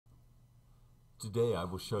Today I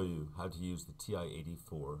will show you how to use the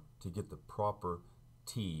TI-84 to get the proper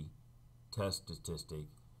T test statistic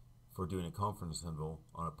for doing a confidence interval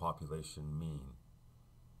on a population mean.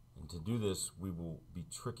 And to do this, we will be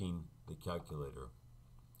tricking the calculator.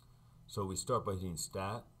 So we start by hitting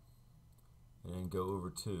Stat and then go over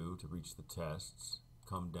to reach the tests,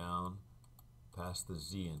 come down past the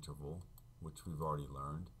Z interval, which we've already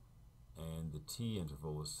learned, and the T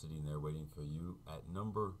interval is sitting there waiting for you at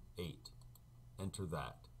number 8. Enter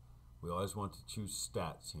that. We always want to choose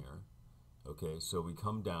stats here. Okay, so we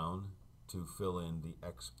come down to fill in the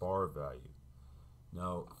X bar value.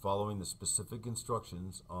 Now, following the specific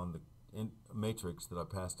instructions on the matrix that I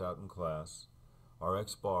passed out in class, our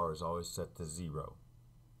X bar is always set to 0.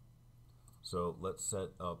 So let's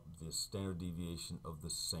set up the standard deviation of the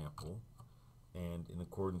sample, and in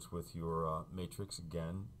accordance with your matrix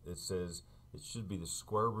again, it says it should be the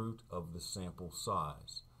square root of the sample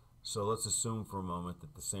size. So let's assume for a moment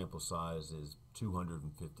that the sample size is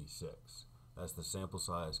 256. That's the sample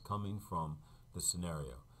size coming from the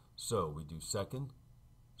scenario. So we do second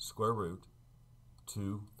square root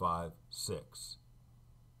 256.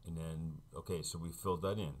 And then, okay, so we filled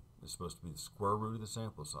that in. It's supposed to be the square root of the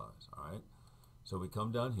sample size, all right? So we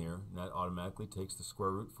come down here, and that automatically takes the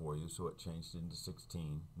square root for you, so it changed into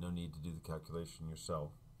 16. No need to do the calculation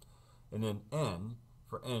yourself. And then n,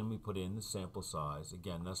 for n, we put in the sample size.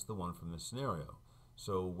 Again, that's the one from the scenario.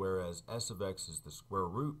 So whereas s of x is the square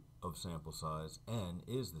root of sample size, n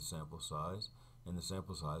is the sample size, and the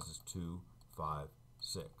sample size is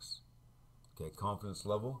 256. Okay, confidence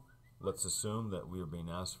level. Let's assume that we are being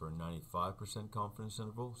asked for a 95% confidence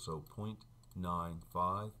interval, so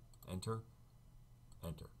 0.95, enter,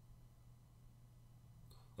 enter.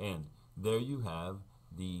 And there you have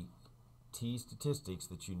the T statistics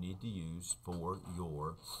that you need to use for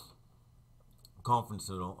your confidence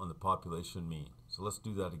interval on the population mean. So let's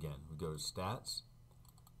do that again. We go to Stats,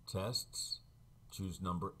 Tests, choose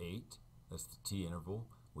number 8. That's the T interval.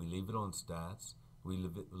 We leave it on Stats. We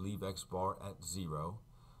leave X bar at 0.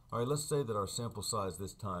 All right, let's say that our sample size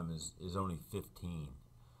this time is only 15.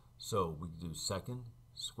 So we do second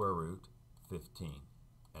square root 15,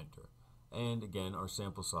 enter. And again, our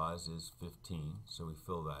sample size is 15, so we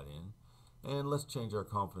fill that in. And let's change our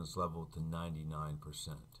confidence level to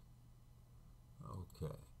 99%.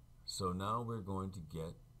 Okay, so now we're going to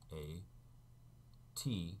get a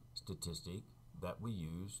T statistic that we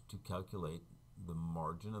use to calculate the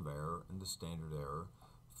margin of error and the standard error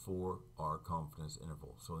for our confidence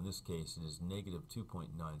interval. So in this case, it is negative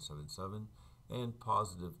 2.977 and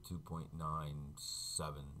positive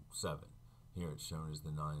 2.977. Here it's shown as the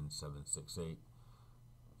 9768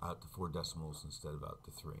 out to 4 decimals instead of out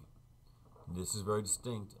to 3. This is very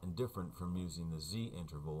distinct and different from using the Z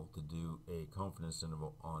interval to do a confidence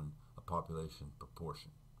interval on a population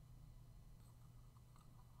proportion.